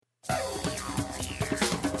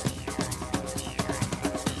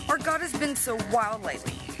been so wild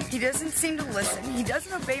lately. He doesn't seem to listen, he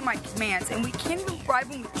doesn't obey my commands, and we can't even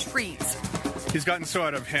bribe him with treats. He's gotten so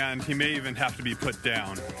out of hand, he may even have to be put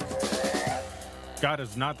down. God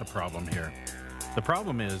is not the problem here. The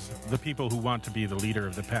problem is the people who want to be the leader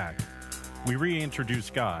of the pack. We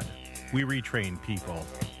reintroduce God. We retrain people.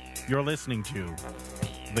 You're listening to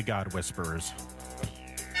The God Whisperers.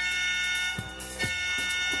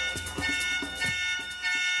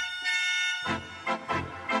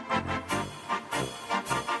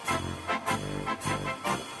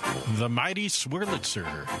 The Mighty Swirlitzer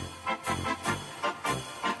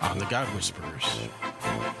on The God Whisperers.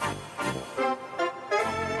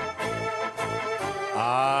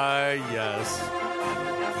 Yes.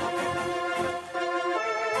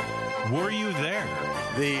 Were you there?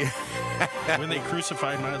 When they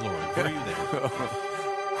crucified my Lord, were you there?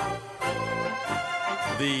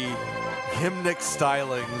 The hymnic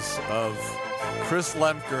stylings of Chris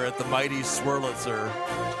Lemker at the Mighty Swirlitzer.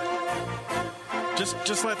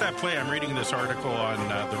 Just let that play. I'm reading this article on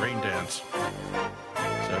the rain dance.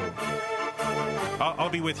 So I'll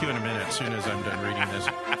be with you in a minute as soon as I'm done reading this.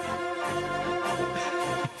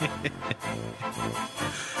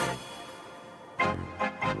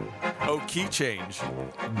 Oh, key change.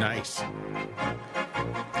 Nice.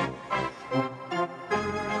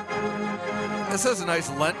 This has a nice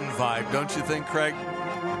Lenten vibe, don't you think, Craig?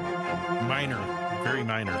 Minor. Very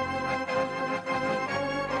minor.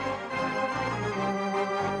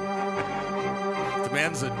 The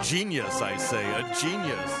man's a genius, I say. A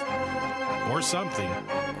genius. Or something.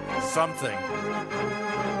 Something.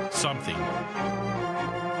 Something.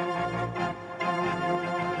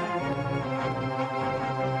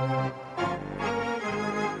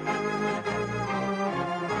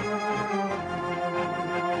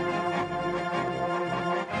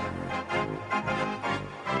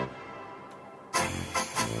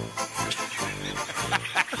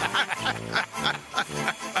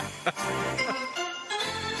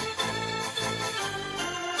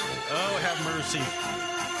 Oh, have mercy.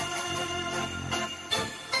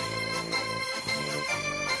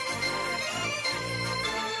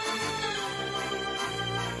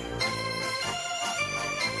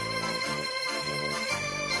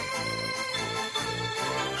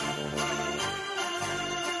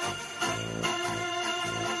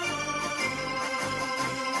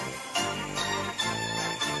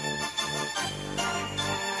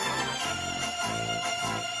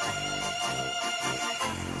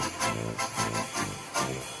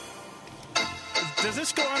 Does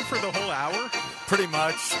this go on for the whole hour? Pretty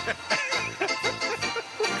much.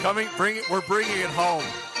 We're bringing it home.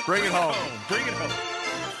 Bring it home. Bring it home.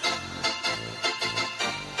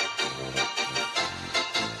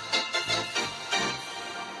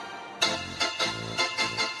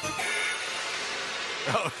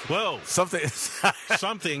 Whoa. Something.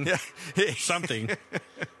 Something. Something.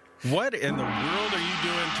 What in the world are you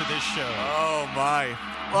doing to this show? Oh, my.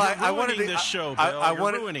 Well, I wanted this show, Bill.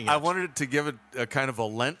 You're ruining it. I wanted it to give it a kind of a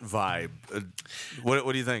Lent vibe. What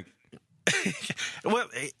do you think? Well,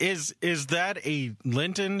 is that a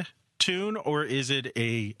Lenten tune or is it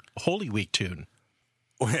a Holy Week tune?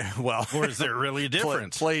 Well, or is there really a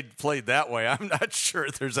difference? Played that way. I'm not sure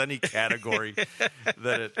if there's any category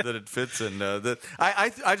that it fits in.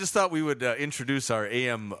 I just thought we would introduce our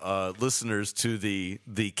AM listeners to the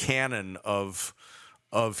canon of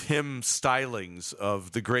hymn stylings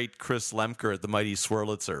of the great Chris Lemker at the Mighty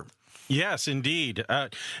Swirlitzer. Yes, indeed.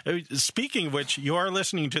 Speaking of which, you are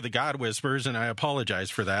listening to the God Whispers, and I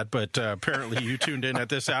apologize for that, but apparently you tuned in at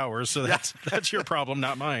this hour, so that's your problem,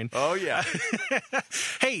 not mine. Oh, yeah.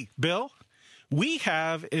 Hey, Bill, we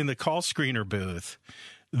have in the call screener booth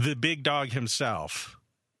the big dog himself.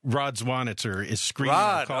 Rod Zwanitzer is screening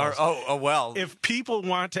the calls. Well. If people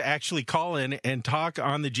want to actually call in and talk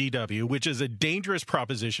on the GW, which is a dangerous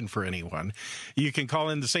proposition for anyone, you can call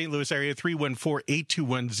in the St. Louis area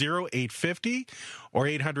 314-821-0850 or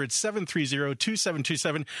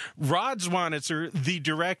 800-730-2727. Rod Zwanitzer, the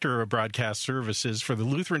director of broadcast services for the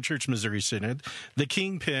Lutheran Church Missouri Synod, the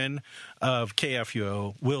kingpin of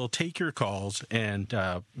KFUO, will take your calls and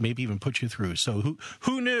maybe even put you through. So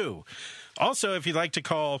who knew? Also, if you'd like to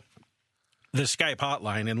call the Skype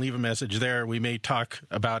hotline and leave a message there, we may talk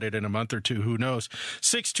about it in a month or two. Who knows?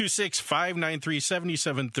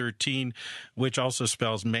 626-593-7713, which also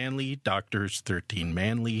spells Manly Doctors 13,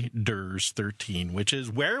 Manly Durs 13, which is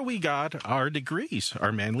where we got our degrees,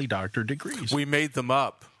 our Manly Doctor degrees. We made them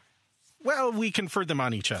up. Well, we conferred them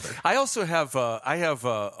on each other. I also have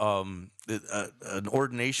an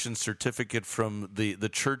ordination certificate from the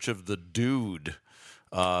Church of the Dude.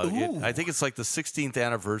 I think it's like the 16th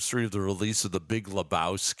anniversary of the release of The Big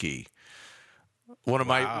Lebowski. One of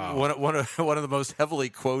the most heavily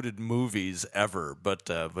quoted movies ever. But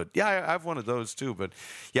yeah, I have one of those too. But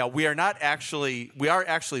yeah, we are actually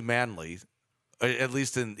manly, at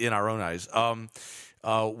least in our own eyes.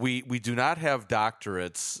 We do not have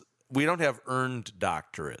doctorates. We don't have earned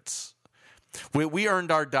doctorates. We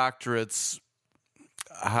earned our doctorates.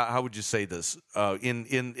 How would you say this?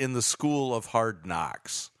 In the school of hard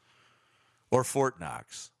knocks, or Fort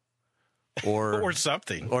Knox, or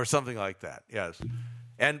something like that. Yes,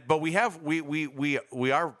 but we have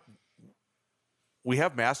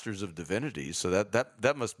masters of divinity, so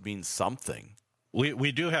that must mean something.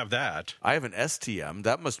 We do have that. I have an STM.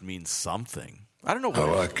 That must mean something. I don't know.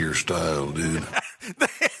 I like your style, dude.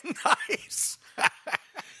 Nice.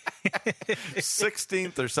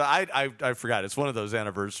 16th or so. I forgot. It's one of those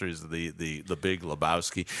anniversaries of the Big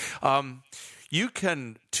Lebowski. You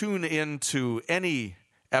can tune into any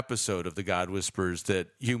episode of the God Whispers that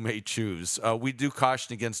you may choose. We do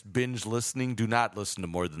caution against binge listening. Do not listen to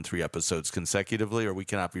more than 3 episodes consecutively, or we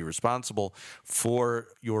cannot be responsible for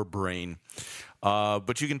your brain.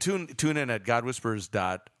 But you can tune in at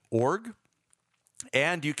godwhispers.org,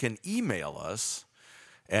 and you can email us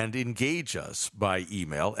and engage us by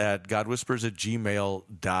email at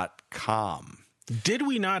godwhispers@gmail.com. Did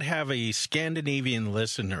we not have a Scandinavian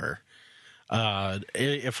listener?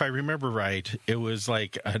 If I remember right, it was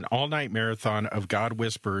like an all-night marathon of God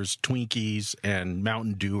Whispers, Twinkies, and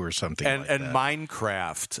Mountain Dew or something like that. And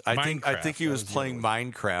Minecraft. I think he was playing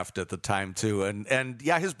Minecraft at the time too. And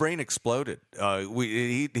yeah, his brain exploded.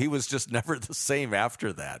 He was just never the same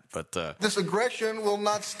after that. But This aggression will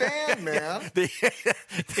not stand, man.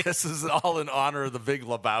 This is all in honor of the Big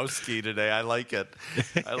Lebowski today. I like it.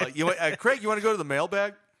 Craig, you want to go to the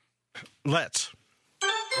mailbag? Let's.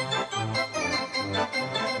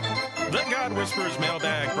 The God Whispers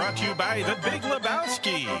mailbag brought to you by the Big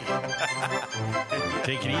Lebowski.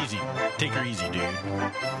 Take it easy. Take her easy, dude.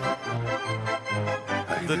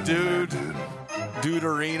 The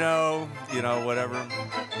Duderino, whatever.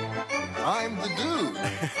 I'm the dude,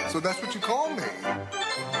 so that's what you call me.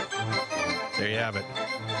 There you have it.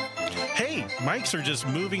 Hey, mics are just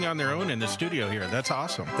moving on their own in the studio here. That's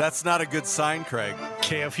awesome. That's not a good sign, Craig.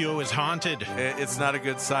 KFUO is haunted. It's not a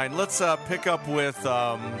good sign. Let's pick up with,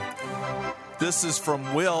 this is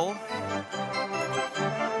from Will.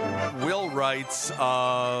 Will writes,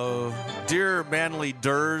 Dear Manly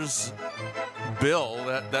Durs, Bill,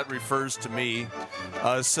 that refers to me,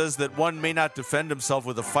 says that one may not defend himself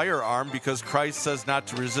with a firearm because Christ says not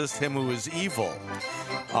to resist him who is evil.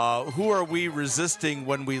 Who are we resisting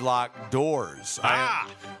when we lock doors?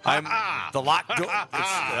 The locked door.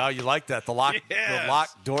 Oh, you like that? The locked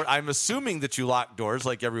door. I'm assuming that you lock doors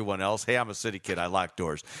like everyone else. Hey, I'm a city kid. I lock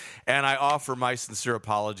doors, and I offer my sincere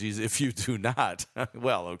apologies if you do not.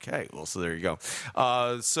 Well, okay. Well, so there you go.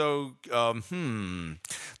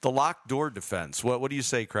 The locked door defense. What do you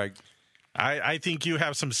say, Craig? I think you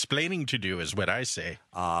have some splaining to do, is what I say.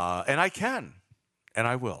 And I can, and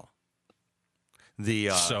I will. I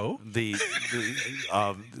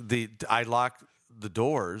lock the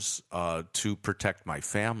doors to protect my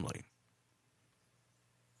family.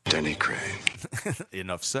 Denny Crane.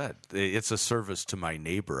 Enough said. It's a service to my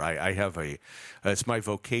neighbor. It's my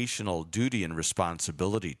vocational duty and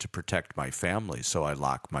responsibility to protect my family, so I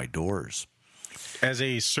lock my doors. As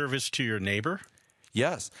a service to your neighbor?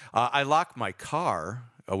 Yes. I lock my car,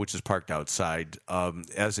 which is parked outside,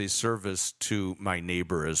 as a service to my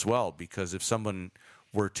neighbor as well, because if someone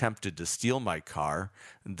were tempted to steal my car,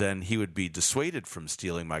 then he would be dissuaded from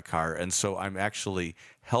stealing my car, and so I'm actually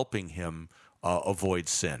helping him avoid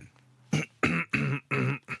sin.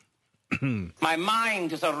 My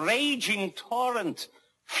mind is a raging torrent,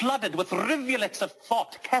 flooded with rivulets of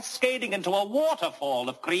thought, cascading into a waterfall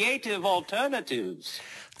of creative alternatives.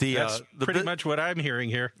 That's pretty much what I'm hearing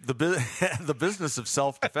here. The business of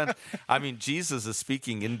self-defense. I mean, Jesus is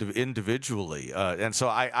speaking individually. And so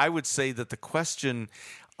I would say that the question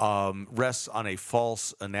rests on a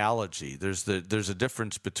false analogy. There's a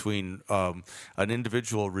difference between an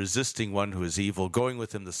individual resisting one who is evil, going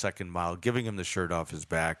with him the second mile, giving him the shirt off his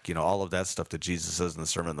back, all of that stuff that Jesus says in the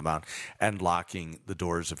Sermon on the Mount, and locking the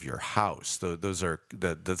doors of your house.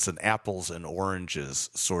 That's an apples and oranges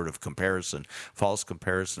sort of comparison, false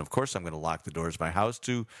comparison. Of course, I'm going to lock the doors of my house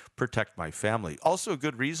to protect my family. Also, a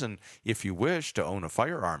good reason, if you wish, to own a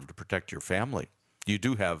firearm to protect your family. You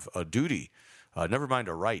do have a duty. Never mind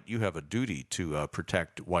a right. You have a duty to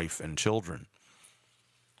protect wife and children.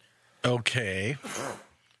 Okay.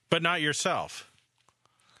 But not yourself.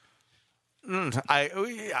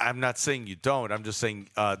 I'm not saying you don't. I'm just saying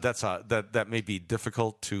that may be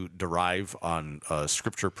difficult to derive on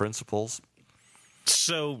scripture principles.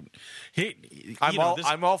 So,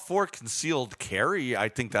 I'm all for concealed carry. I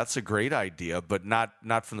think that's a great idea, but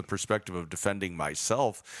not from the perspective of defending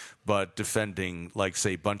myself, but defending, like,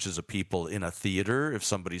 say, bunches of people in a theater. If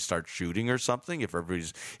somebody starts shooting or something, if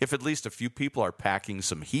at least a few people are packing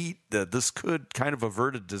some heat, this could kind of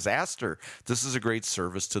avert a disaster. This is a great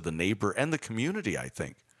service to the neighbor and the community, I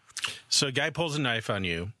think. So a guy pulls a knife on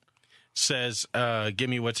you, says, "Give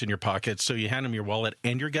me what's in your pocket." So you hand him your wallet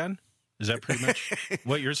and your gun. Is that pretty much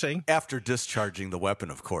what you're saying? After discharging the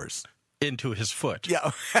weapon, of course. Into his foot.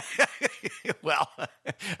 Yeah. Well,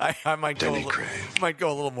 I might go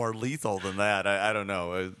a little more lethal than that. I don't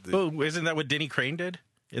know. Isn't that what Denny Crane did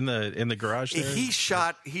in the garage there? He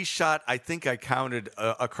shot. I think I counted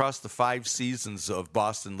across the 5 seasons of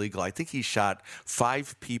Boston Legal. I think he shot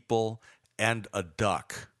 5 people and a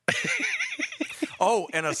duck. Oh,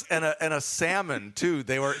 and a salmon too.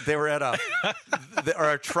 They were at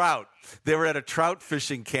a trout. They were at a trout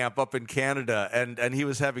fishing camp up in Canada, and he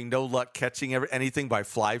was having no luck catching anything by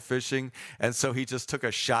fly fishing, and so he just took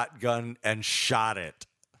a shotgun and shot it.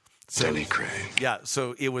 Denny Crane. Yeah,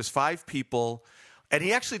 so it was 5 people, and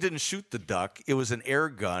he actually didn't shoot the duck. It was an air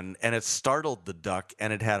gun, and it startled the duck,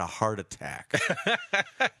 and it had a heart attack.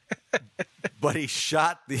 But he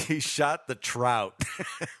shot the trout.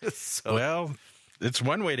 So, well, it's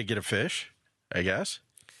one way to get a fish, I guess.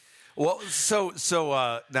 Well, so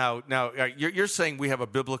now you're saying we have a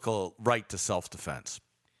biblical right to self-defense.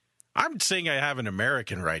 I'm saying I have an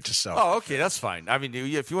American right to self. Oh, okay, that's fine. I mean,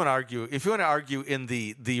 if you want to argue in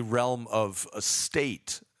the realm of a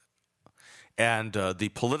state and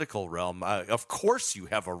the political realm, of course you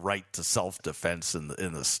have a right to self-defense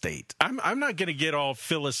in the state. I'm not going to get all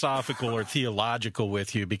philosophical or theological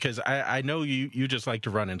with you because I know you just like to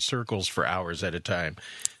run in circles for hours at a time.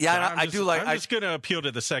 Yeah, so I'm just going to appeal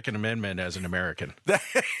to the Second Amendment as an American.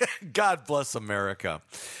 God bless America.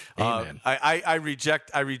 Amen. I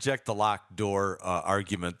reject the locked door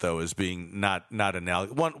argument though as being not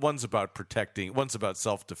analogous. One's about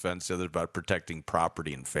self-defense, the other about protecting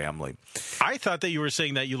property and family. I thought that you were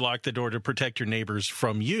saying that you locked the door to protect your neighbors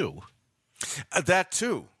from you. That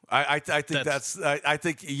too. I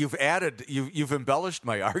think you've embellished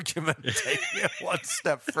my argument, taking it one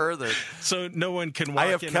step further. So no one can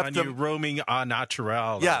walk in on you roaming au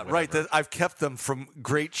naturel. Yeah, right. I've kept them from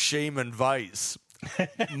great shame and vice.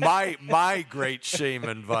 my great shame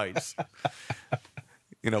and vice.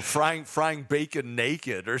 Frying bacon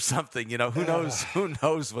naked or something. Who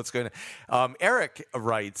knows what's going to. Eric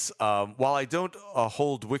writes, while I don't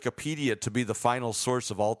hold Wikipedia to be the final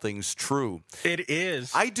source of all things true. It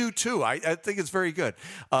is. I do too. I think it's very good.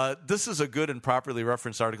 This is a good and properly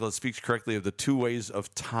referenced article that speaks correctly of the 2 ways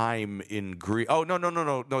of time in Greek. Oh,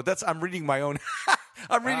 no. I'm reading my own.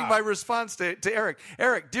 I'm reading my response to Eric.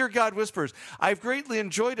 Eric, dear God whispers, I've greatly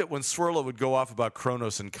enjoyed it when Swirla would go off about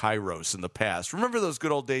Chronos and Kairos in the past. Remember those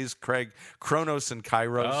good old days, Craig? Chronos and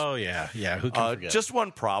Kairos? Oh, yeah. Who can forget? Just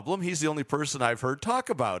one problem. He's the only person I've heard talk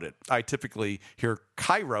about it. I typically hear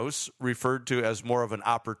Kairos referred to as more of an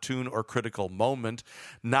opportune or critical moment,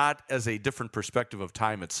 not as a different perspective of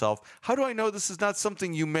time itself. How do I know this is not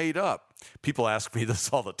something you made up? People ask me this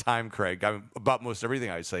all the time, Craig, about most everything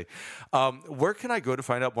I say. Where can I go to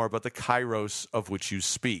find out more about the Kairos of which you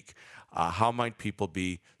speak? How might people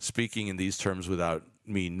be speaking in these terms without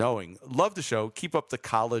me knowing? Love the show. Keep up the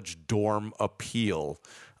college dorm appeal,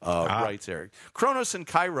 writes Eric. Chronos and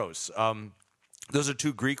Kairos. Those are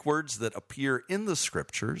 2 Greek words that appear in the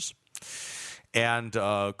scriptures. And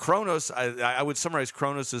chronos, I would summarize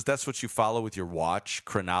chronos as that's what you follow with your watch,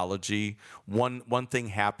 chronology, one thing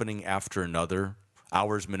happening after another,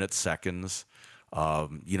 hours, minutes, seconds,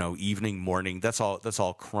 evening, morning. That's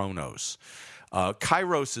all chronos.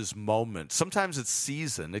 Kairos is moment. Sometimes it's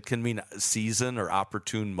season. It can mean season or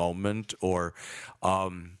opportune moment or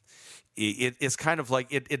it's kind of like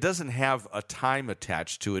it doesn't have a time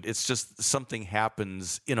attached to it. It's just something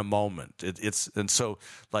happens in a moment. And so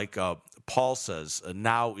like Paul says,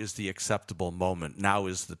 now is the acceptable moment. Now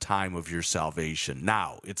is the time of your salvation.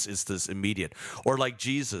 Now it's this immediate. Or like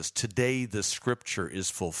Jesus, today the scripture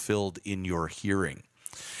is fulfilled in your hearing.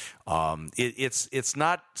 It's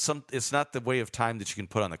not the way of time that you can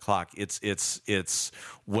put on the clock. It's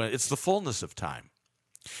the fullness of time.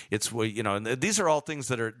 It's and these are all things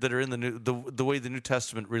that are in the way the New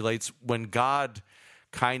Testament relates when God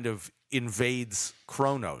kind of invades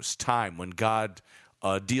chronos, time, when God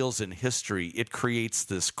deals in history, it creates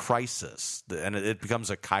this crisis, and it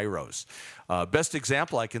becomes a kairos. Best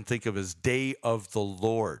example I can think of is Day of the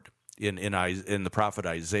Lord in the prophet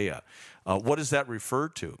Isaiah. What does that refer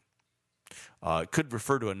to? It could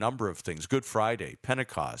refer to a number of things. Good Friday,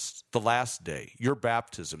 Pentecost, the last day, your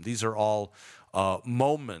baptism. These are all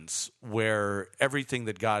moments where everything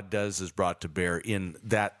that God does is brought to bear in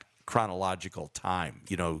that chronological time.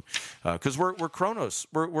 Because we're chronos.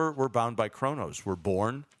 We're bound by chronos. We're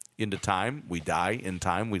born into time. We die in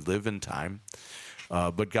time. We live in time.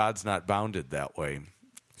 But God's not bounded that way.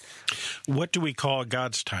 What do we call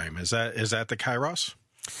God's time? Is that the Kairos?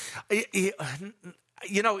 The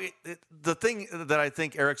thing that I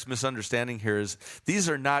think Eric's misunderstanding here is these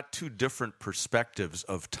are not two different perspectives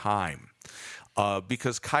of time.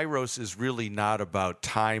 Because Kairos is really not about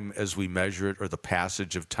time as we measure it or the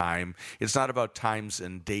passage of time. It's not about times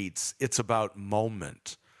and dates. It's about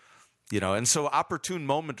moment. And so opportune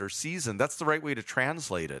moment or season, that's the right way to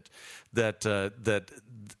translate it. That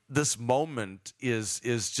this moment is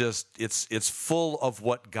just, it's full of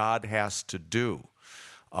what God has to do.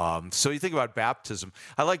 So you think about baptism.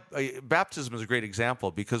 Baptism is a great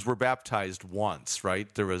example because we're baptized once,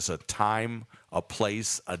 right? There was a time, a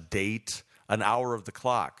place, a date, an hour of the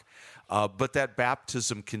clock. But that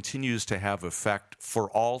baptism continues to have effect for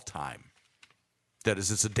all time. That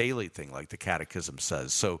is, it's a daily thing, like the Catechism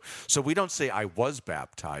says. So we don't say I was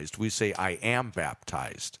baptized. We say I am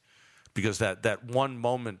baptized. Because that one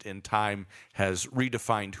moment in time has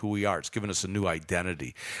redefined who we are. It's given us a new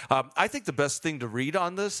identity. I think the best thing to read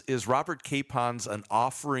on this is Robert Capon's An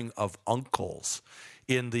Offering of Uncles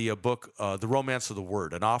in the book, The Romance of the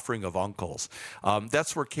Word, An Offering of Uncles.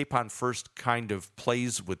 That's where Capon first kind of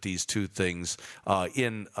plays with these two things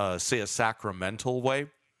in, say, a sacramental way.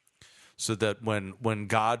 So that when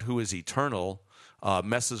God, who is eternal,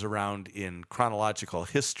 messes around in chronological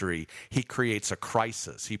history, he creates a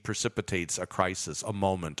crisis. He precipitates a crisis, a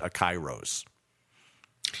moment, a kairos.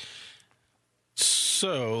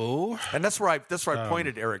 So, and that's where I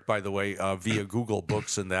pointed Eric, by the way, via Google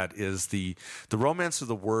Books, and that is the Romance of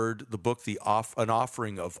the Word, the book An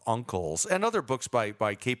Offering of Uncles, and other books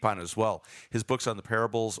by Capon as well. His books on the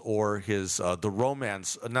parables, or his not the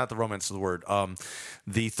Romance of the Word,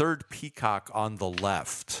 The Third Peacock on the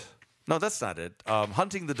Left. No, that's not it.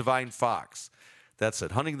 Hunting the Divine Fox. That's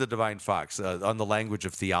it. Hunting the Divine Fox on the language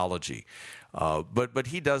of theology. But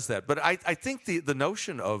he does that. But I think the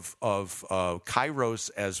notion of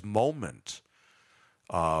kairos as moment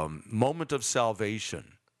of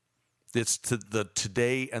salvation, it's to the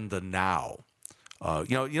today and the now.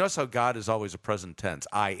 You notice how God is always a present tense.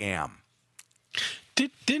 I am.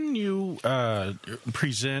 Didn't you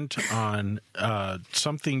present on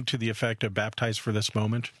something to the effect of baptized for this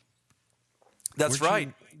moment? That's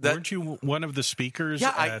right. Weren't you one of the speakers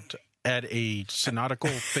at a synodical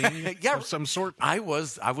thing of some sort? I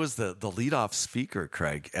was the leadoff speaker,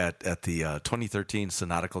 Craig, at the 2013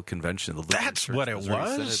 synodical convention. That's what it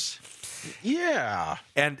was. Yeah.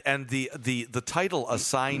 And the title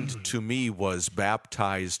assigned to me was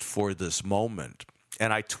Baptized for This Moment.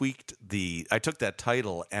 And I took that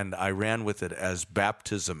title and I ran with it as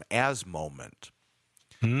Baptism as Moment.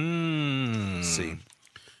 See.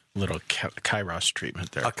 Little kairos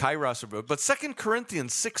treatment there. A kairos, but 2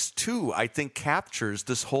 Corinthians 6:2, I think, captures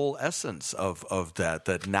this whole essence of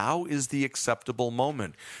that now is the acceptable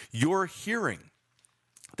moment. Your hearing,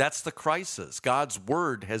 that's the crisis. God's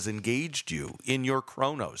word has engaged you in your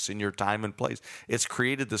chronos, in your time and place. It's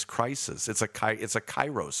created this crisis. It's a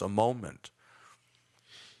kairos, a moment.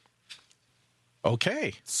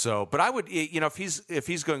 Okay. So, but I would, if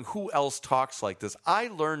he's going, who else talks like this? I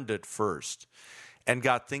learned it first. And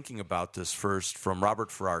got thinking about this first from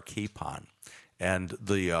Robert Farrar Capon and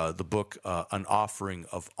the book An Offering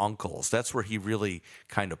of Uncles. That's where he really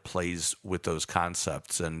kind of plays with those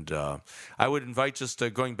concepts. And I would invite just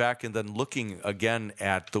going back and then looking again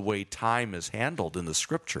at the way time is handled in the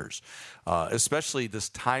Scriptures, especially this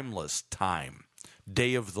timeless time,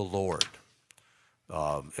 Day of the Lord.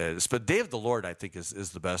 But Day of the Lord, I think,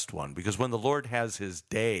 is the best one, because when the Lord has his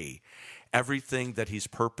day, everything that he's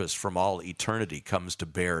purposed from all eternity comes to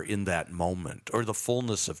bear in that moment, or the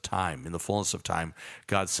fullness of time. In the fullness of time,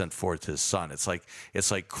 God sent forth his Son. It's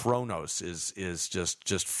like Chronos is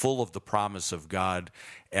just full of the promise of God,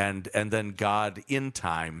 and then God in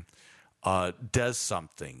time does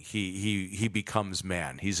something. He becomes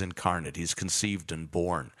man. He's incarnate. He's conceived and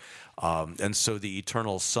born, and so the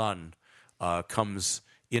eternal Son comes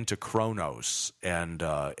into Chronos and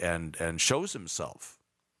shows himself.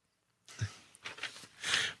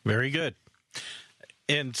 Very good.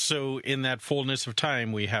 And so in that fullness of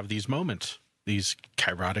time, we have these moments. these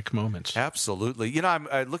kairotic moments. Absolutely. You know, I'm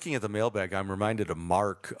looking at the mailbag. I'm reminded of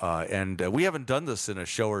Mark, and we haven't done this in a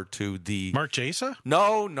show or two. Mark Jasa?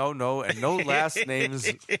 No, and no last names.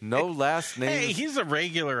 No last names. Hey, he's a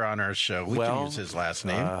regular on our show. We can use his last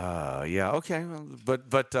name. Yeah, okay.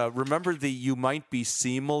 But remember the "you might be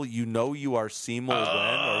Seymour, you know you are Seymour when,"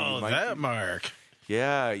 or you might that Mark.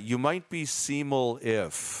 Yeah, you might be Seymour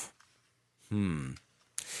if.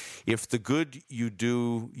 If the good you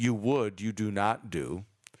do not do,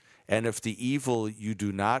 and if the evil you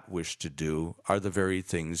do not wish to do are the very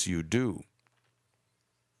things you do.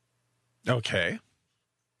 Okay.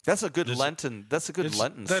 That's a good Lenten. That's a good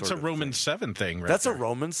Lenten. That's sort a of Romans thing. 7 thing, right? That's there. a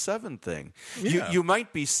Romans 7 thing. Yeah. You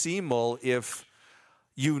might be Seymour if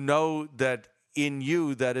you know that in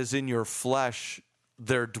you, that is in your flesh,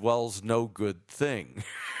 there dwells no good thing.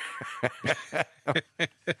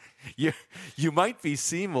 You might be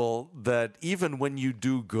Seymour that even when you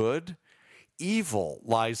do good, evil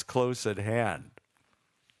lies close at hand.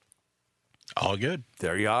 All good.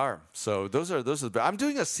 There you are. So those are. I'm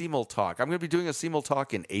doing a Seymour talk. I'm going to be doing a Seymour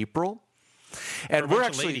talk in April, and we're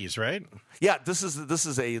actually ladies, right? Yeah, this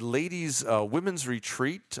is a ladies women's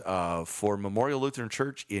retreat for Memorial Lutheran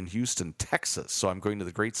Church in Houston, Texas. So I'm going to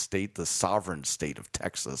the great state, the sovereign state of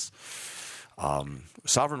Texas.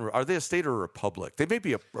 Sovereign, are they a state or a republic? They may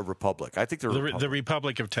be a republic. I think they're the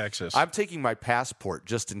Republic of Texas. I'm taking my passport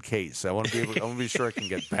just in case. I want to be sure I can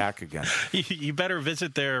get back again. You better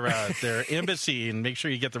visit their embassy and make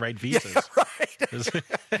sure you get the right visas. Yeah, right.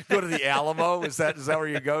 Go to the Alamo. Is that where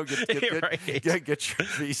you go? Get your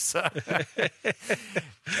visa.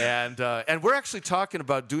 And we're actually talking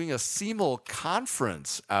about doing a CEMAL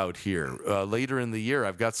conference out here later in the year.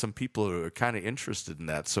 I've got some people who are kind of interested in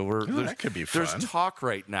that. So that could be fun. There's talk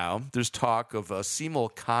right now. There's talk of a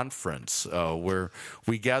CEMAL conference where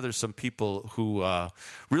we gather some people who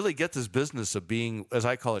really get this business of being, as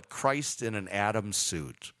I call it, Christ in an Adam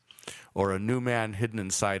suit, or a new man hidden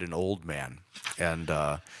inside an old man. And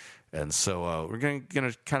so we're going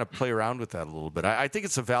to kind of play around with that a little bit. I think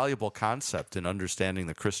it's a valuable concept in understanding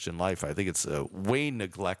the Christian life. I think it's way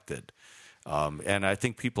neglected. And I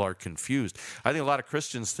think people are confused. I think a lot of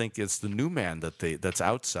Christians think it's the new man that's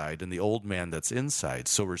outside and the old man that's inside.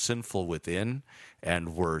 So we're sinful within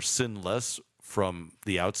and we're sinless from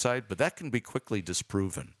the outside, but that can be quickly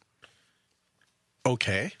disproven.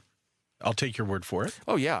 Okay. I'll take your word for it.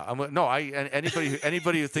 Oh yeah,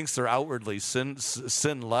 anybody who thinks they're outwardly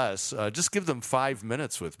sinless, just give them 5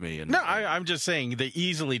 minutes with me. And I'm just saying the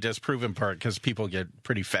easily disproven part, because people get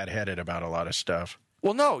pretty fat-headed about a lot of stuff.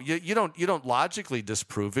 Well, no, you don't logically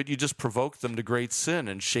disprove it. You just provoke them to great sin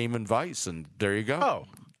and shame and vice, and there you go. Oh,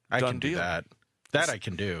 I Done can do deal. that. That I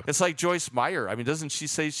can do. It's like Joyce Meyer. I mean, doesn't she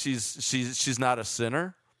say she's not a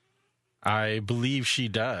sinner? I believe she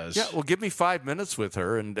does. Yeah. Well, give me 5 minutes with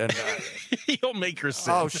her, and you'll make her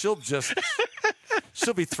sin. Oh,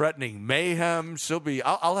 she'll be threatening mayhem.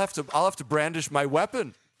 I'll have to brandish my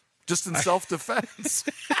weapon, just in self-defense.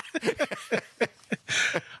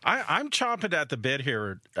 I'm chomping at the bit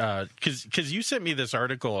here because you sent me this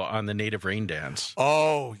article on the native rain dance.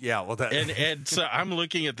 Oh yeah, well and so I'm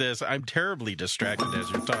looking at this. I'm terribly distracted as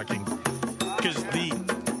you're talking because the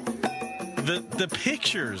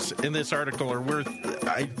pictures in this article are worth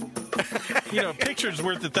pictures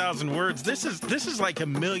worth 1,000 words. This is like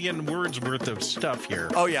 1 million words worth of stuff here.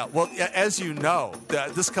 Oh yeah, well as you know,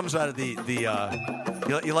 this comes out of the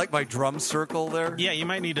you like my drum circle there? Yeah, you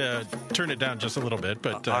might need to turn it down just a little bit,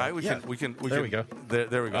 but all right, we can. There we go.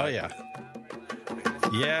 There we go. Oh yeah.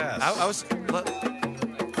 Yes.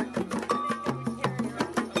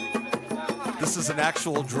 This is an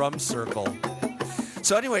actual drum circle.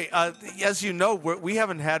 So anyway, as you know, we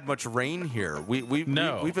haven't had much rain here. We've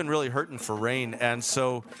been really hurting for rain, and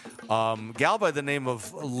so gal by the name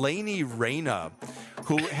of Lainey Reyna,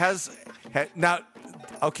 who has now.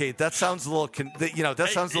 Okay, that sounds a little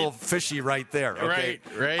sounds a little fishy right there. Okay,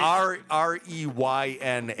 right. Reyna.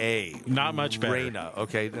 Not much better. Reyna.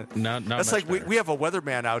 Okay, not that's much like better. we have a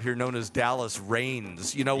weatherman out here known as Dallas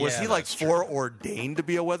Raines. Was he like foreordained to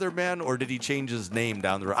be a weatherman, or did he change his name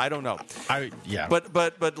down the road? I don't know. Yeah.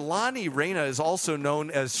 But Lonnie Reyna is also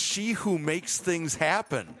known as she who makes things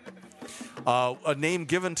happen. A name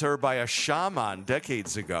given to her by a shaman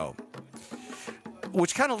decades ago.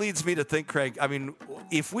 Which kind of leads me to think, Craig, I mean,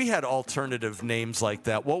 if we had alternative names like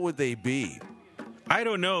that, what would they be? I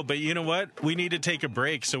don't know, but you know what? We need to take a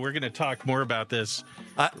break, so we're going to talk more about this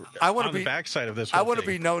I want to be the backside of this. I want to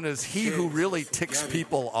be known as he who really ticks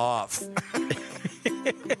people off.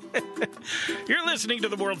 You're listening to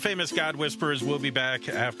the world-famous God Whisperers. We'll be back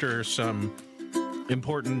after some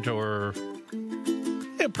important or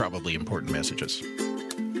and probably important messages.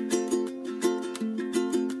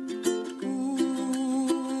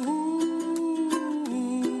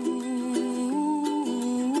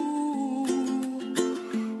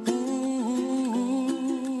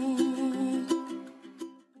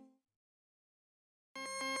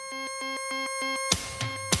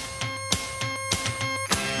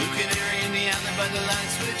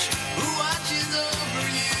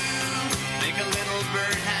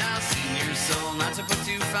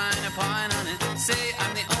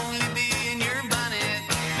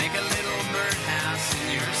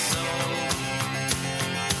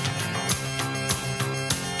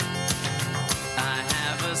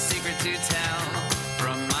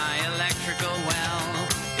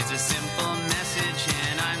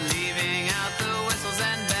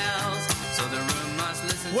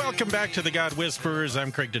 Welcome back to the God Whisperers.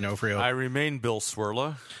 I'm Craig D'Onofrio. I remain Bill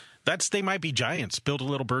Swirla. That's They Might Be Giants. Build a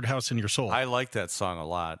little birdhouse in your soul. I like that song a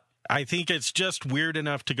lot. I think it's just weird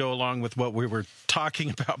enough to go along with what we were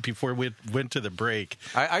talking about before we went to the break.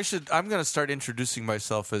 I'm going to start introducing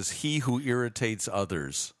myself as he who irritates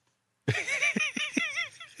others.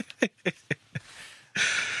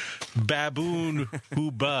 Baboon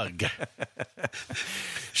who bug.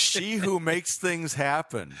 She who makes things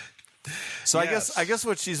happen. So Yes. I guess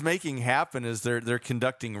what she's making happen is they're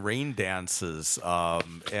conducting rain dances,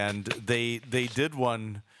 and they did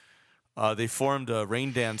one. They formed a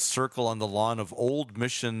rain dance circle on the lawn of Old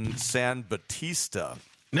Mission San Batista.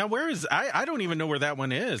 Now, where is I don't even know where that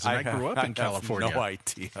one is. And I grew up in California. I have no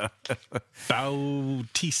idea.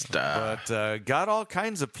 Bautista. But got all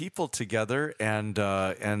kinds of people together, and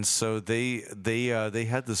so they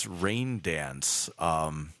had this rain dance.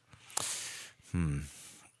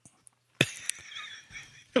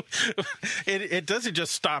 It doesn't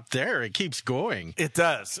just stop there. It keeps going. It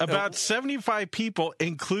does. About 75 people,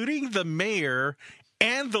 including the mayor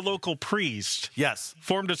and the local priest, Yes.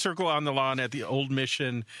 formed a circle on the lawn at the Old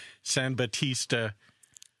Mission San Batista.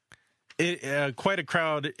 Quite a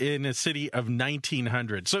crowd in a city of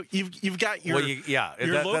 1,900. So you've got your that's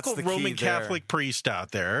local the key Roman there. Catholic priest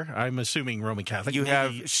out there. I'm assuming Roman Catholic. You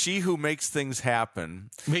maybe, have she who makes things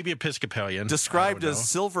happen, maybe Episcopalian, described I don't as know.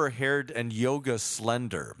 silver-haired and yoga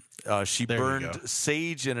slender. She There you burned go.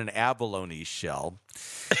 sage in an abalone shell.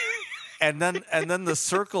 And then the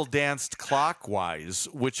circle danced clockwise,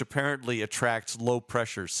 which apparently attracts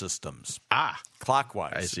low-pressure systems.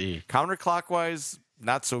 Clockwise. I see. Counterclockwise,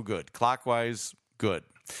 not so good. Clockwise, good.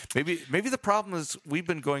 Maybe the problem is we've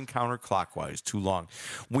been going counterclockwise too long.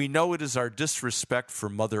 We know it is our disrespect for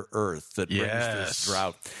Mother Earth that brings this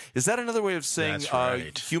drought. Is that another way of saying That's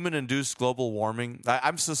right. human-induced global warming?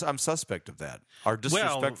 I'm suspect of that. Our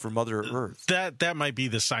disrespect for Mother Earth. That might be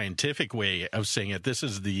the scientific way of saying it. This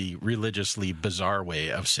is the religiously bizarre way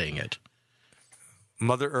of saying it.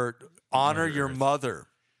 Mother Earth, honor your mother.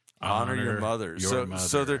 Honor your mother. Your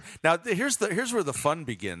mother. Now here's where the fun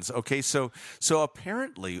begins. Okay, so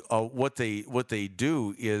apparently what they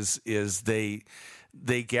do is they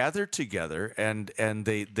gather together and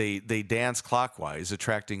they dance clockwise,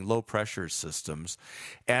 attracting low pressure systems.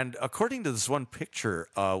 And according to this one picture,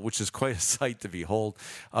 which is quite a sight to behold,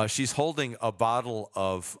 she's holding a bottle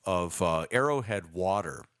of Arrowhead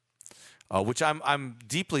water. Which I'm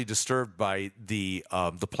deeply disturbed by the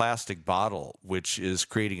plastic bottle, which is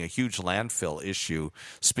creating a huge landfill issue.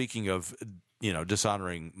 Speaking of,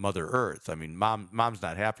 dishonoring Mother Earth, I mean, mom's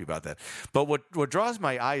not happy about that. But what draws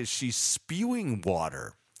my eye is she's spewing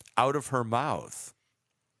water out of her mouth.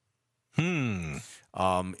 And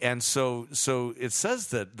so it says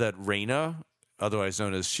that Raina, otherwise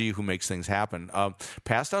known as she who makes things happen,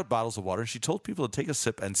 passed out bottles of water, and she told people to take a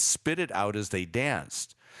sip and spit it out as they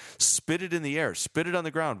danced. Spit it in the air. Spit it on the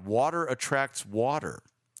ground. Water attracts water.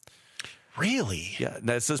 Really? Yeah.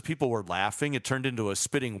 Now it says people were laughing. It turned into a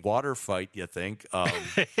spitting water fight, you think.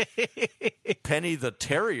 Penny the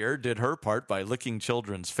terrier did her part by licking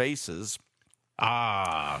children's faces.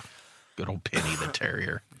 Good old Penny the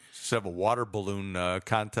terrier. Should have a water balloon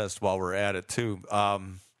contest while we're at it, too.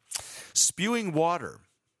 Spewing water.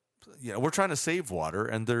 We're trying to save water,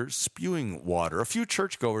 and they're spewing water. A few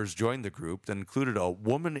churchgoers joined the group that included a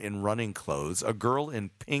woman in running clothes, a girl in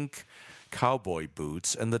pink cowboy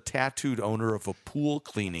boots, and the tattooed owner of a pool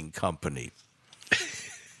cleaning company,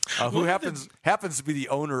 who happens to be the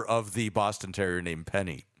owner of the Boston Terrier named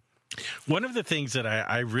Penny. One of the things that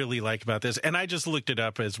I really like about this, and I just looked it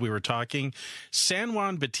up as we were talking, San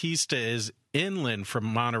Juan Batista is inland from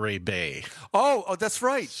Monterey Bay. Oh, that's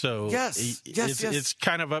right. So yes. It's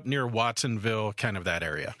kind of up near Watsonville, kind of that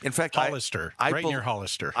area. In fact, Hollister, right near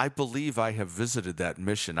Hollister. I believe I have visited that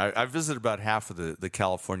mission. I visited about half of the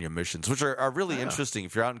California missions, which are really interesting.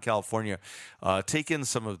 If you're out in California, take in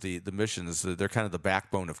some of the missions. They're kind of the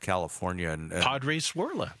backbone of California. And Padre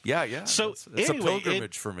Swerla. Yeah. So it's anyway, a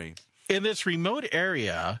pilgrimage for me. In this remote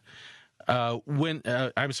area,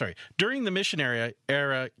 during the mission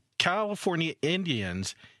era, California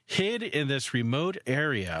Indians hid in this remote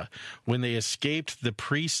area when they escaped the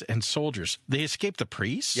priests and soldiers. They escaped the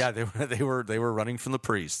priests? Yeah, they were running from the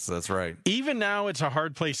priests. That's right. Even now, it's a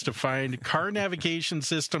hard place to find. Car navigation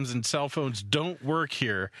systems and cell phones don't work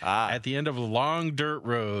here. At the end of a long dirt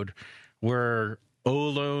road where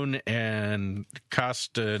Olone and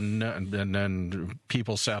Costa and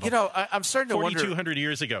people settled. I'm starting to wonder. 4,200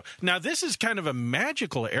 years ago. Now, this is kind of a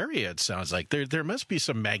magical area, it sounds like. There must be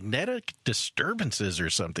some magnetic disturbances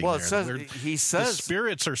or something there. He says the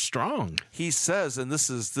spirits are strong. He says, and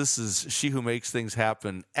this is She Who Makes Things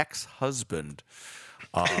Happen, ex-husband.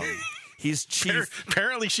 He's chief.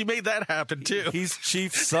 Apparently, she made that happen too. He's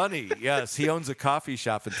Chief Sonny. Yes, he owns a coffee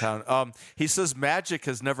shop in town. He says magic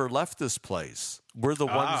has never left this place. We're the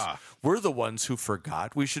ones. We're the ones who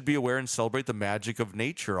forgot. We should be aware and celebrate the magic of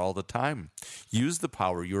nature all the time. Use the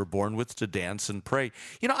power you were born with to dance and pray.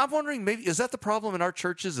 I'm wondering, maybe is that the problem in our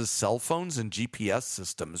churches? Is cell phones and GPS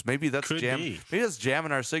systems? Maybe that's Maybe that's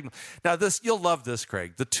jamming our signal. Now, you'll love this,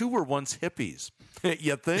 Craig. The two were once hippies.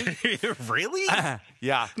 You think? Really?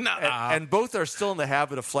 Yeah. Nuh-uh. And both are still in the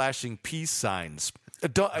habit of flashing peace signs.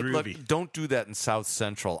 Don't do that in South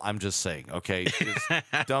Central. I'm just saying, okay?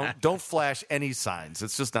 Don't flash any signs.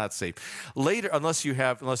 It's just not safe. Later, unless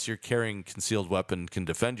you're carrying concealed weapon, can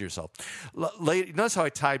defend yourself. Later, notice how I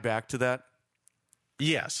tie back to that.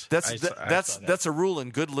 Yes, that's a rule in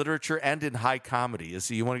good literature and in high comedy. Is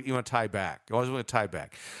you want to tie back. You always want to tie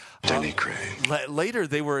back. Later,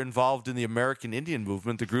 they were involved in the American Indian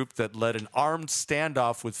Movement, the group that led an armed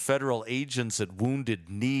standoff with federal agents at Wounded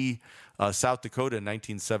Knee, South Dakota in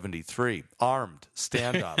 1973. Armed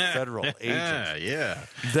standoff, federal agents. Yeah.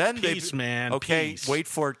 Then peace, man. Okay, peace. Wait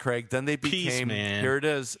for it, Craig. Then they became, here it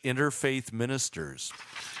is, interfaith ministers.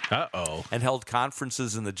 Uh-oh. And held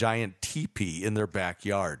conferences in the giant teepee in their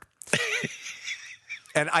backyard.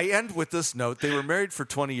 And I end with this note. They were married for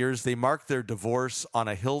 20 years. They marked their divorce on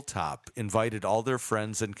a hilltop, invited all their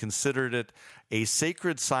friends, and considered it a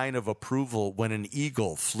sacred sign of approval when an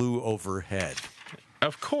eagle flew overhead.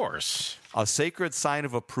 Of course. A sacred sign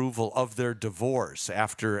of approval of their divorce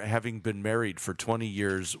after having been married for 20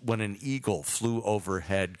 years when an eagle flew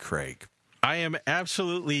overhead, Craig. I am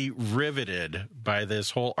absolutely riveted by this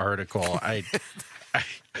whole article. I'm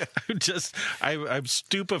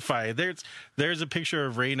stupefied. There's a picture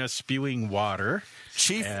of Raina spewing water.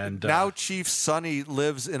 Chief Sonny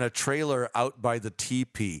lives in a trailer out by the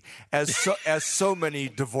teepee, as so many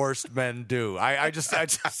divorced men do. I just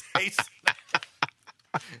hate.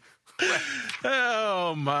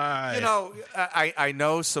 Oh my! I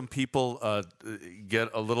know some people get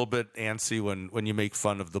a little bit antsy when you make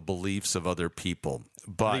fun of the beliefs of other people,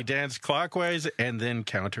 but they dance clockwise and then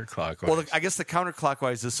counterclockwise. Well, I guess the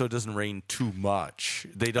counterclockwise is so it doesn't rain too much.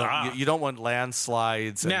 They don't. You don't want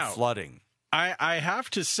landslides and flooding. I have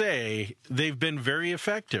to say they've been very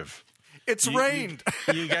effective. It's rained.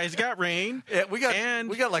 You guys got rain. Yeah, we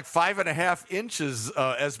got like 5.5 inches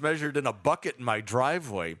as measured in a bucket in my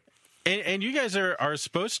driveway. And you guys are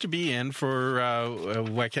supposed to be in for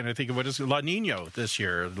what can I think of? What is it? La Nina this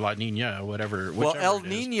year? La Nina, whatever. Well, El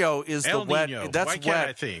Nino is the wet. That's why wet. Can't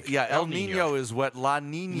I think? Yeah, El Nino is wet. La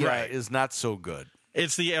Nina is not so good.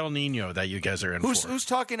 It's the El Nino that you guys are in for. Who's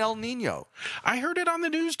talking El Nino? I heard it on the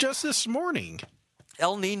news just this morning.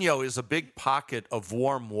 El Nino is a big pocket of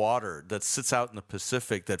warm water that sits out in the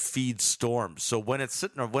Pacific that feeds storms. So when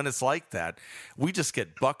it's like that, we just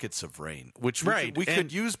get buckets of rain, which we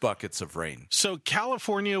could use buckets of rain. So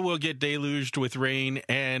California will get deluged with rain,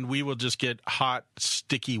 and we will just get hot,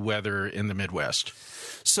 sticky weather in the Midwest.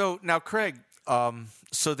 So now, Craig,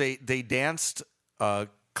 so they danced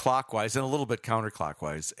clockwise and a little bit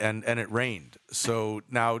counterclockwise, and it rained. So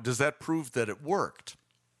now, does that prove that it worked?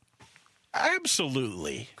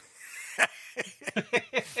 Absolutely.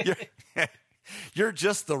 You're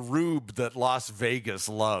just the rube that Las Vegas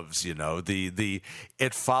loves, the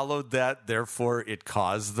it followed that, therefore it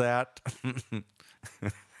caused that.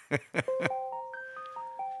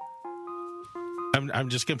 I'm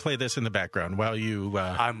just gonna play this in the background while you.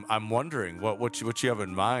 I'm wondering what you have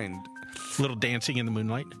in mind. Little dancing in the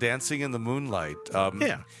moonlight. Dancing in the moonlight.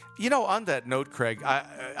 Yeah. On that note, Craig,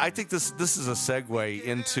 I think this is a segue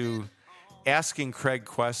into asking Craig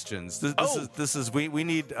questions. This is we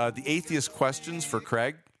need the atheist questions for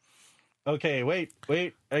Craig. Okay, wait.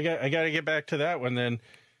 I got to get back to that one then.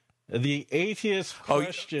 The atheist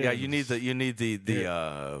question. Yeah, you need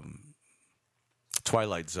the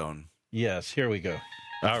Twilight Zone. Yes, here we go.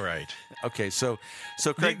 All right. Okay, so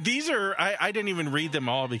Craig, these are I didn't even read them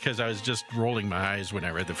all because I was just rolling my eyes when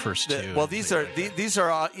I read the first two. Well, these are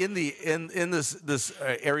in this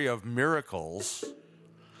area of miracles,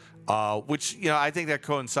 which I think that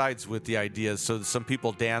coincides with the idea. So some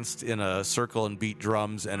people danced in a circle and beat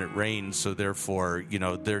drums, and it rained. So therefore,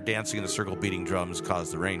 their dancing in a circle, beating drums,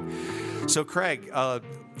 caused the rain. So Craig,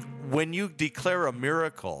 when you declare a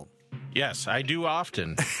miracle. Yes, I do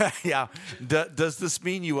often. Yeah. Does this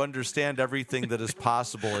mean you understand everything that is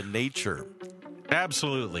possible in nature?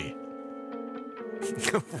 Absolutely.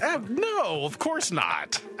 No, of course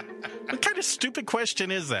not. What kind of stupid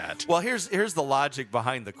question is that? Well, here's the logic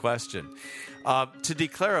behind the question. To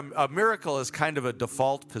declare a miracle is kind of a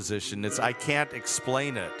default position. It's I can't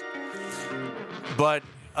explain it. But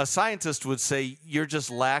a scientist would say you're just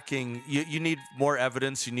lacking, you need more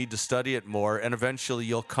evidence, you need to study it more, and eventually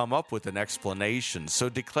you'll come up with an explanation. So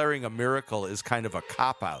declaring a miracle is kind of a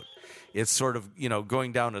cop-out. It's sort of,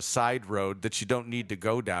 going down a side road that you don't need to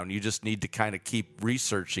go down. You just need to kind of keep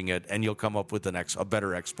researching it, and you'll come up with a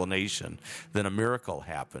better explanation than a miracle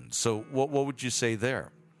happened. So what would you say there?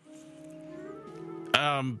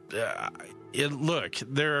 Look,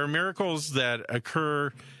 there are miracles that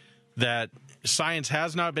occur that science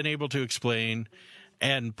has not been able to explain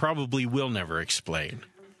and probably will never explain.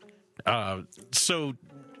 So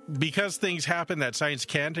because things happen that science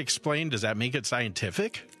can't explain, does that make it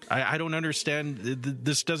scientific? I don't understand.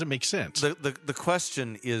 This doesn't make sense. The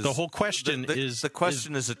question is... The whole question the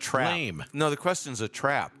question is a trap. Lame. No, the question is a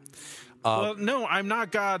trap. Well, no, I'm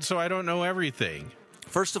not God, so I don't know everything.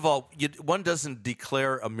 First of all, one doesn't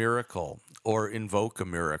declare a miracle or invoke a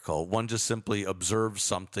miracle. One just simply observes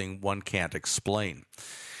something one can't explain.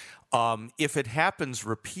 If it happens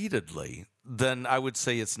repeatedly, then I would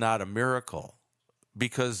say it's not a miracle.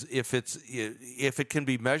 Because if it can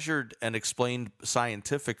be measured and explained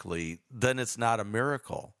scientifically, then it's not a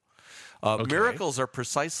miracle. Okay. Miracles are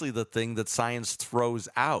precisely the thing that science throws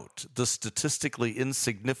out, the statistically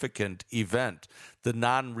insignificant event, the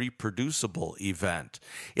non-reproducible event.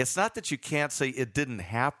 It's not that you can't say it didn't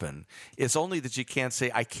happen. It's only that you can't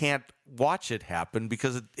say, I can't watch it happen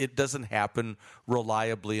because it doesn't happen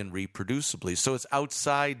reliably and reproducibly. So it's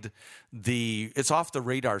it's off the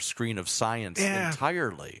radar screen of science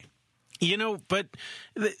entirely. But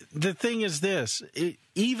the thing is this,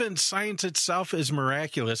 even science itself is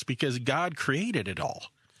miraculous because God created it all.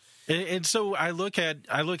 And so I look at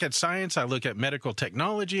science, I look at medical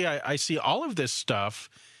technology, I see all of this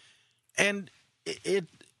stuff, and it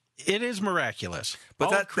is miraculous.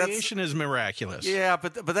 But creation is miraculous. Yeah,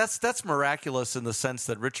 but that's miraculous in the sense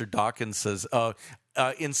that Richard Dawkins says,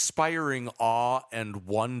 inspiring awe and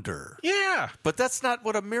wonder. Yeah. But that's not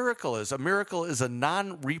what a miracle is. A miracle is a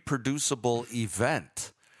non-reproducible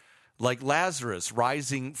event. Like Lazarus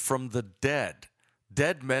rising from the dead.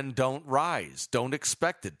 Dead men don't rise. Don't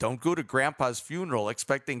expect it. Don't go to Grandpa's funeral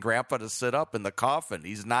expecting Grandpa to sit up in the coffin.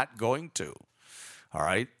 He's not going to. All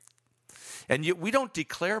right? And yet we don't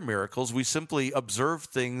declare miracles. We simply observe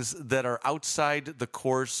things that are outside the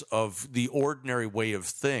course of the ordinary way of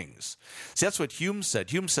things. See, that's what Hume said.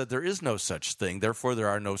 Hume said there is no such thing. Therefore,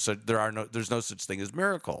 there's no such thing as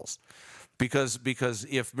miracles. Because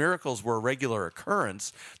if miracles were a regular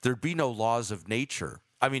occurrence, there'd be no laws of nature.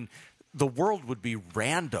 I mean, the world would be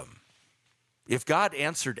random. If God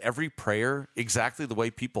answered every prayer exactly the way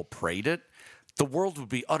people prayed it, the world would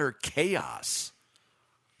be utter chaos.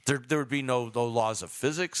 There would be no laws of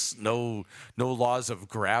physics, no laws of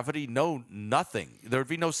gravity, nothing. There would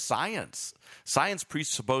be no science. Science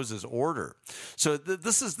presupposes order. So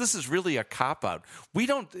this is really a cop-out.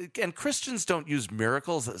 And Christians don't use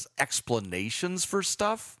miracles as explanations for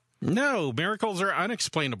stuff. No, miracles are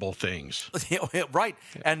unexplainable things. Right,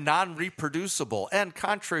 and non-reproducible. And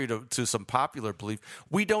contrary to some popular belief,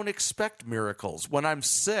 we don't expect miracles. When I'm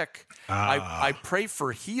sick, I pray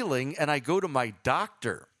for healing, and I go to my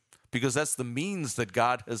doctor because that's the means that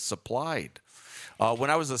God has supplied. When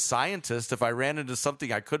I was a scientist, if I ran into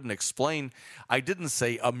something I couldn't explain, I didn't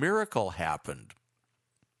say a miracle happened.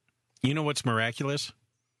 You know what's miraculous?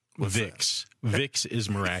 Vicks. Vicks is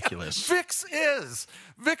miraculous. Vicks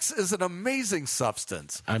is an amazing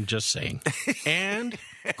substance. I'm just saying. And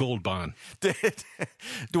Gold Bond.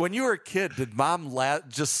 When you were a kid, did Mom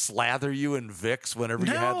just slather you in Vicks whenever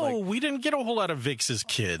you had No, we didn't get a whole lot of Vicks as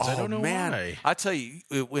kids. I don't know why. I tell you,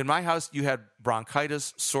 in my house, you had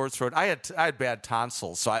bronchitis, sore throat. I had bad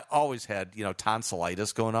tonsils, so I always had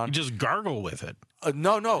tonsillitis going on. You just gargle with it.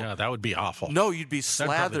 No. Yeah, that would be awful. No, you'd be That'd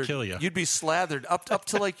probably slathered. kill you. You'd be slathered up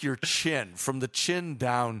to like your chin, from the chin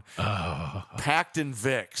down, packed in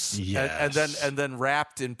Vicks, Yes. and then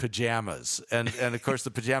wrapped in pajamas, and of course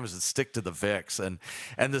the pajamas would stick to the Vicks, and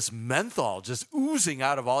this menthol just oozing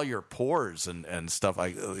out of all your pores and stuff.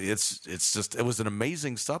 It was an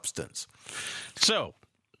amazing substance. So,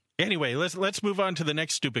 anyway, let's move on to the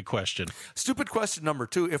next stupid question. Stupid question number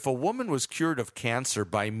 2: if a woman was cured of cancer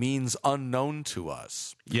by means unknown to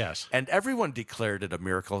us, Yes. and everyone declared it a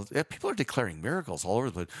miracle, people are declaring miracles all over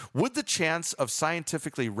the place, would the chance of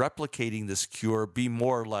scientifically replicating this cure be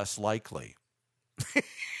more or less likely?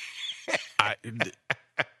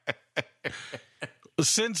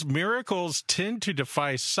 Since miracles tend to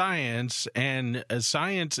defy science, and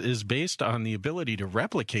science is based on the ability to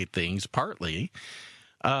replicate things, partly,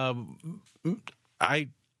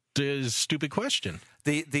 stupid question.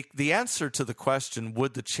 The answer to the question,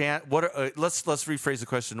 would the chance? Let's rephrase the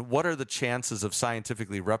question. What are the chances of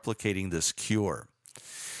scientifically replicating this cure?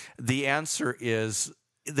 The answer is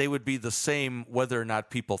they would be the same whether or not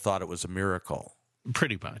people thought it was a miracle.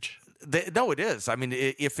 Pretty much. No, it is. I mean,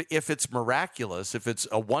 if it's miraculous, if it's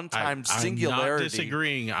a one-time singularity, I'm not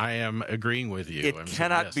disagreeing. I am agreeing with you. It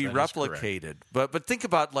cannot be replicated. But think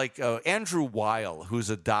about like Andrew Weil, who's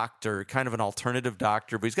a doctor, kind of an alternative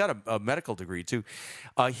doctor, but he's got a medical degree too.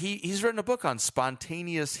 He's written a book on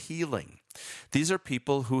spontaneous healing. These are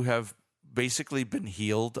people who have basically been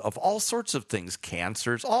healed of all sorts of things,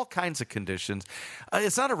 cancers, all kinds of conditions.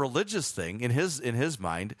 It's not a religious thing in his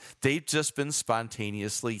mind. They've just been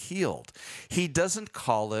spontaneously healed. He doesn't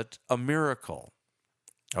call it a miracle.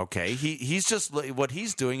 Okay, he's just, what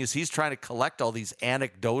he's doing is he's trying to collect all these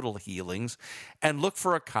anecdotal healings and look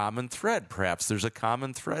for a common thread. Perhaps there's a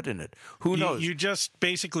common thread in it. Who knows? You just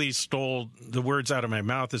basically stole the words out of my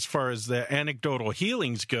mouth as far as the anecdotal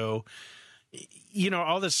healings go.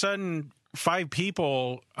 All of a sudden, 5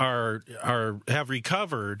 people have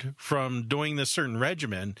recovered from doing this certain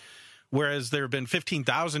regimen, whereas there have been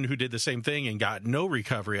 15,000 who did the same thing and got no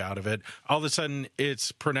recovery out of it. All of a sudden,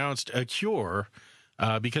 it's pronounced a cure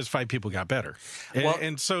because 5 people got better.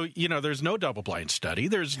 And so, there's no double-blind study.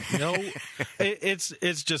 There's no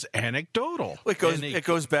it's just anecdotal. It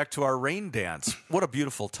goes back to our rain dance. What a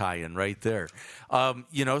beautiful tie-in right there.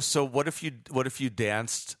 So what if you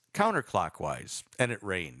danced counterclockwise and it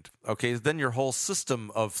rained? Okay, then your whole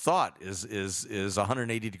system of thought is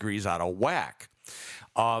 180 degrees out of whack.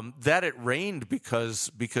 That it rained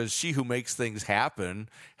because she who makes things happen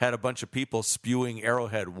had a bunch of people spewing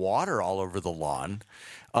Arrowhead water all over the lawn.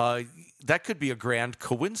 That could be a grand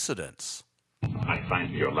coincidence. I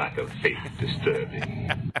find your lack of faith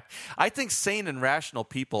disturbing. I think sane and rational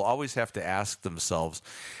people always have to ask themselves,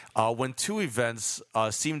 when 2 events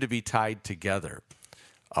seem to be tied together,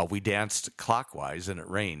 we danced clockwise and it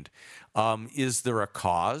rained, is there a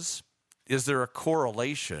cause? Is there a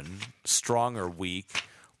correlation, strong or weak,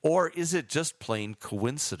 or is it just plain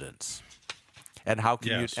coincidence? And how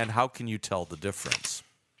can you tell the difference?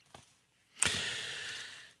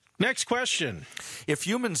 Next question. If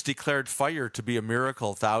humans declared fire to be a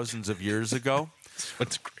miracle thousands of years ago,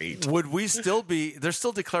 That's great. would we still be? They're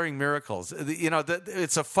still declaring miracles.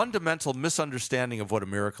 It's a fundamental misunderstanding of what a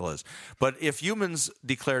miracle is. But if humans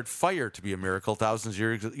declared fire to be a miracle thousands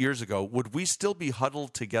of years ago, would we still be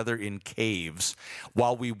huddled together in caves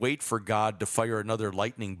while we wait for God to fire another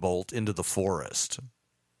lightning bolt into the forest?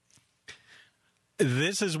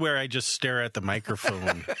 This is where I just stare at the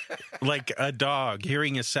microphone like a dog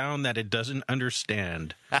hearing a sound that it doesn't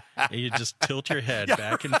understand. And you just tilt your head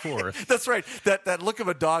back and forth. That's right. That look of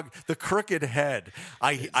a dog, the crooked head.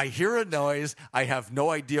 I hear a noise. I have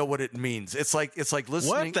no idea what it means. It's like listening.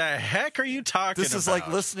 What the heck are you talking about? This is like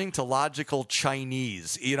listening to logical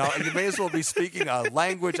Chinese. You may as well be speaking a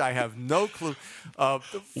language I have no clue.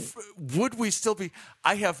 Would we still be?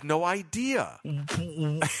 I have no idea.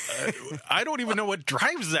 I don't even know what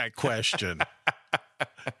drives that question.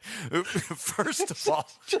 First of all,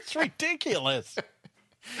 just ridiculous.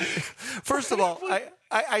 First of all,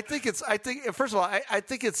 I think it's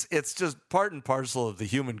just part and parcel of the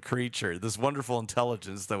human creature, this wonderful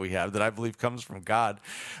intelligence that we have that I believe comes from God,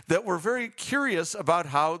 that we're very curious about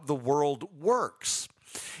how the world works.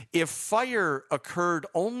 If fire occurred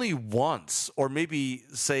only once, or maybe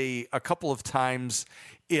say a couple of times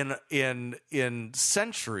in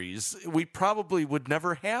centuries, we probably would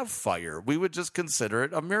never have fire. We would just consider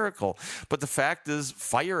it a miracle. But the fact is,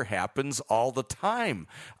 fire happens all the time.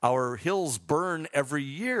 Our hills burn every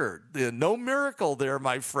year. No miracle there,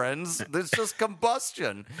 my friends. There's just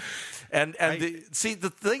combustion. And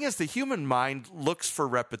the thing is, the human mind looks for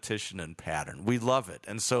repetition and pattern. We love it.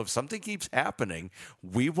 And so if something keeps happening,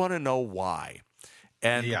 we want to know why.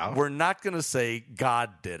 And we're not going to say God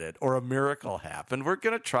did it or a miracle happened. We're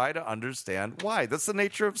going to try to understand why. That's the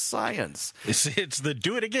nature of science. It's the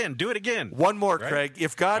do it again. One more, right? Craig.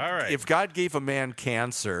 If God gave a man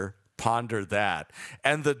cancer, ponder that,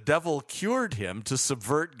 and the devil cured him to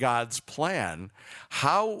subvert God's plan,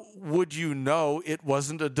 how would you know it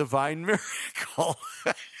wasn't a divine miracle?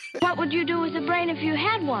 What would you do with a brain if you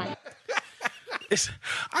had one?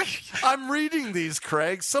 I'm reading these,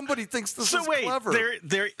 Craig. Somebody thinks this is clever.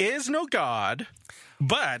 There is no God,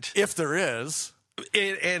 but if there is,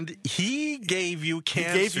 and he gave you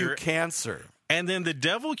cancer. He gave you cancer, and then the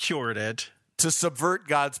devil cured it to subvert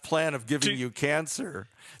God's plan of giving you cancer.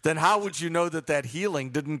 Then how would you know that healing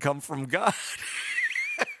didn't come from God?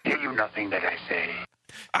 Hear you nothing that I say.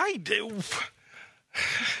 I do.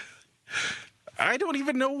 I don't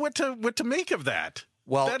even know what to make of that.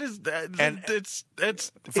 Well, it's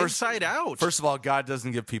inside out. First of all, God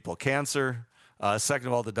doesn't give people cancer. Second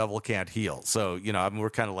of all, the devil can't heal. So, we're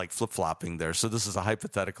kind of like flip-flopping there. So this is a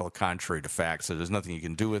hypothetical contrary to fact. So there's nothing you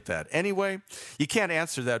can do with that. Anyway, you can't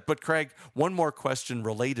answer that. But, Craig, one more question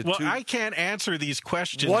related to... Well, I can't answer these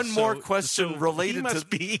questions. One more question related to...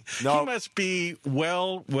 He must be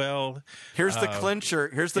well... Here's the clincher.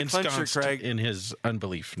 Here's the clincher, Craig. In his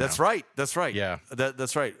unbelief now. That's right. Yeah.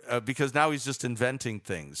 That's right. Because now he's just inventing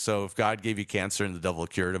things. So if God gave you cancer and the devil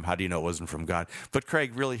cured him, how do you know it wasn't from God? But,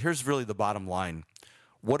 Craig, here's the bottom line.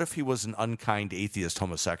 What if he was an unkind atheist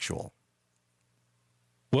homosexual?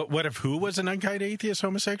 What if who was an unkind atheist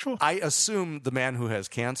homosexual? I assume the man who has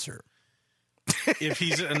cancer. If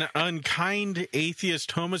he's an unkind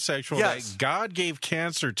atheist homosexual that God gave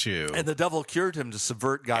cancer to. And the devil cured him to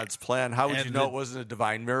subvert God's plan, how would you know it wasn't a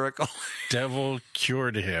divine miracle? Devil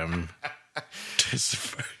cured him to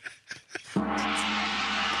subvert.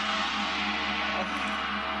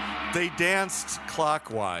 They danced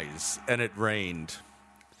clockwise, and it rained.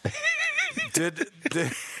 Did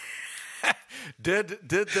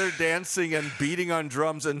their dancing and beating on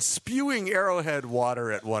drums and spewing arrowhead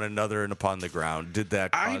water at one another and upon the ground, did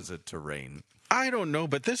that cause it to rain? I don't know,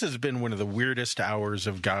 but this has been one of the weirdest hours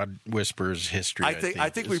of God Whispers history. I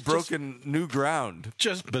think we've broken new ground.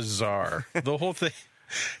 Just bizarre. The whole thing.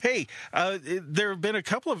 Hey, there have been a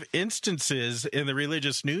couple of instances in the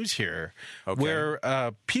religious news here where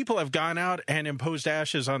people have gone out and imposed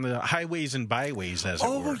ashes on the highways and byways, as it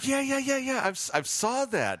were. Oh, yeah. I've saw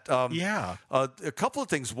that. A couple of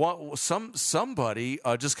things. One, somebody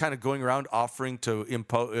just kind of going around offering to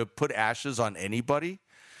put ashes on anybody.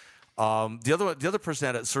 The other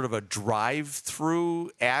person had sort of a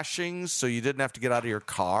drive-through ashing, so you didn't have to get out of your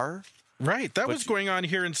car. Right. That was going on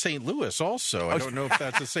here in St. Louis also. I don't know if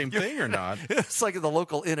that's the same thing or not. It's like the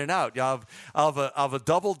local In-N-Out. You have a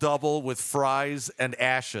double-double with fries and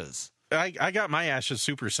ashes. I got my ashes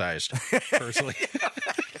supersized, personally.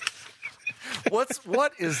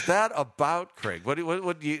 What is that about, Craig? What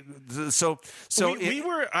do you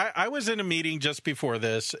I was in a meeting just before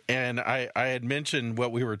this, and I had mentioned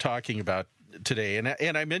what we were talking about today,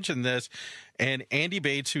 and I mentioned this, and Andy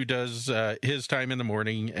Bates, who does his time in the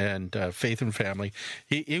morning and Faith and Family,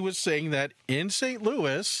 he was saying that in St.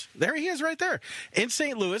 Louis, there he is right there, in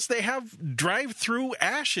St. Louis, they have drive-through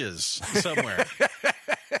ashes somewhere.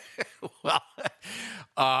 Well,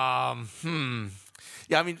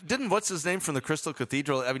 yeah, I mean, what's his name from the Crystal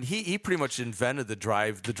Cathedral? I mean, he pretty much invented the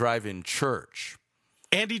drive-in church.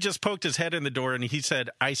 Andy just poked his head in the door and he said,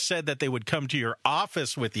 I said that they would come to your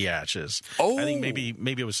office with the ashes. Oh. I think maybe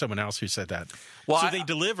it was someone else who said that. Well, so they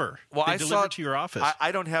deliver. They deliver to your office.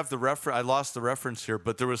 I don't have the reference. I lost the reference here,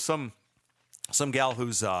 but there was some gal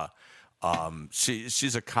who's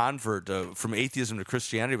she's a convert from atheism to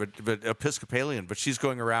Christianity, but Episcopalian, but she's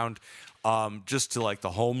going around just to like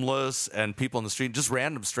the homeless and people in the street, just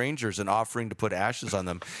random strangers, and offering to put ashes on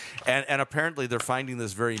them. And apparently they're finding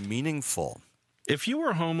this very meaningful. If you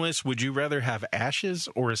were homeless, would you rather have ashes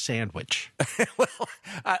or a sandwich? Well,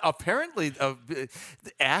 apparently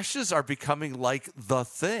ashes are becoming like the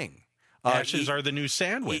thing. Ashes are the new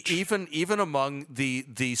sandwich. Even among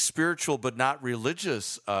the spiritual but not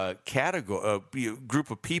religious category group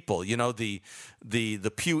of people, the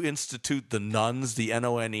Pew Institute, the nuns, the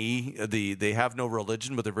NONE, they have no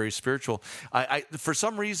religion but they're very spiritual. I for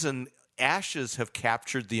some reason ashes have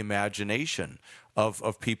captured the imagination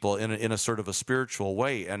of people in a sort of a spiritual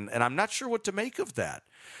way, and I'm not sure what to make of that.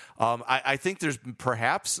 I think there's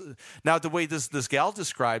perhaps now the way this gal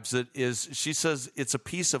describes it is she says it's a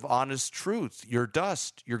piece of honest truth. You're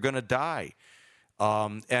dust. You're going to die.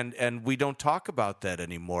 And we don't talk about that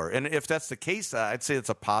anymore. And if that's the case, I'd say it's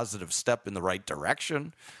a positive step in the right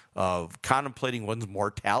direction. Contemplating one's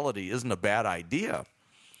mortality isn't a bad idea.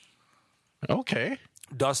 Okay.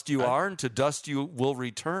 Dust you are, and to dust you will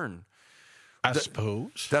return. I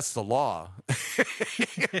suppose. That's the law.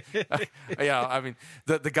 Yeah, I mean,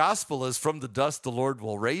 the gospel is from the dust the Lord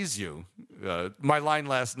will raise you. My line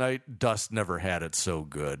last night, dust never had it so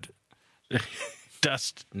good.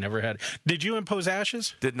 Dust never had. Did you impose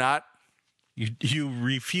ashes? Did not. You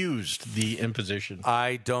refused the imposition.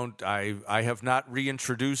 I have not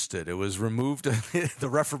reintroduced it. It was removed. The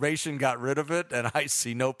Reformation got rid of it, and I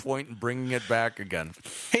see no point in bringing it back again.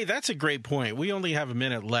 Hey, that's a great point. We only have a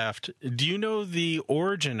minute left. Do you know the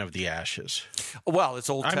origin of the ashes? Well, it's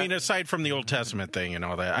Old Testament. I mean, aside from the Old Testament thing and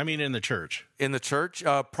all that. I mean, in the church. In the church,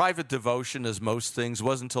 private devotion, as most things,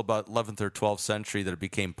 wasn't until about 11th or 12th century that it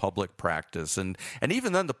became public practice, and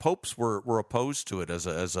even then the popes were opposed to it as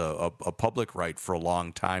a public rite for a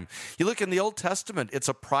long time. You look in the Old Testament; it's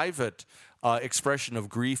a private expression of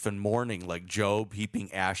grief and mourning, like Job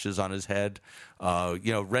heaping ashes on his head,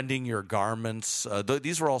 rending your garments.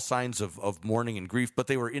 These were all signs of mourning and grief, but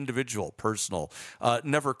they were individual, personal,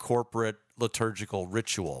 never corporate, liturgical,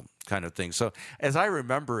 ritual kind of thing. So as I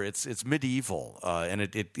remember, it's medieval, and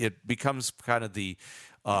it becomes kind of the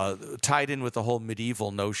tied in with the whole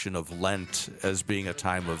medieval notion of Lent as being a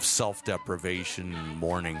time of self-deprivation and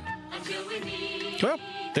mourning. Well,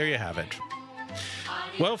 there you have it.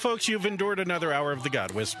 Well, folks, you've endured another hour of the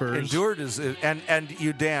God Whispers. Endured and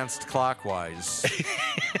you danced clockwise.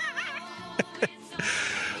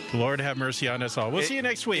 Lord have mercy on us all. We'll see you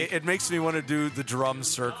next week. It makes me want to do the drum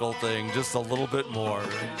circle thing just a little bit more.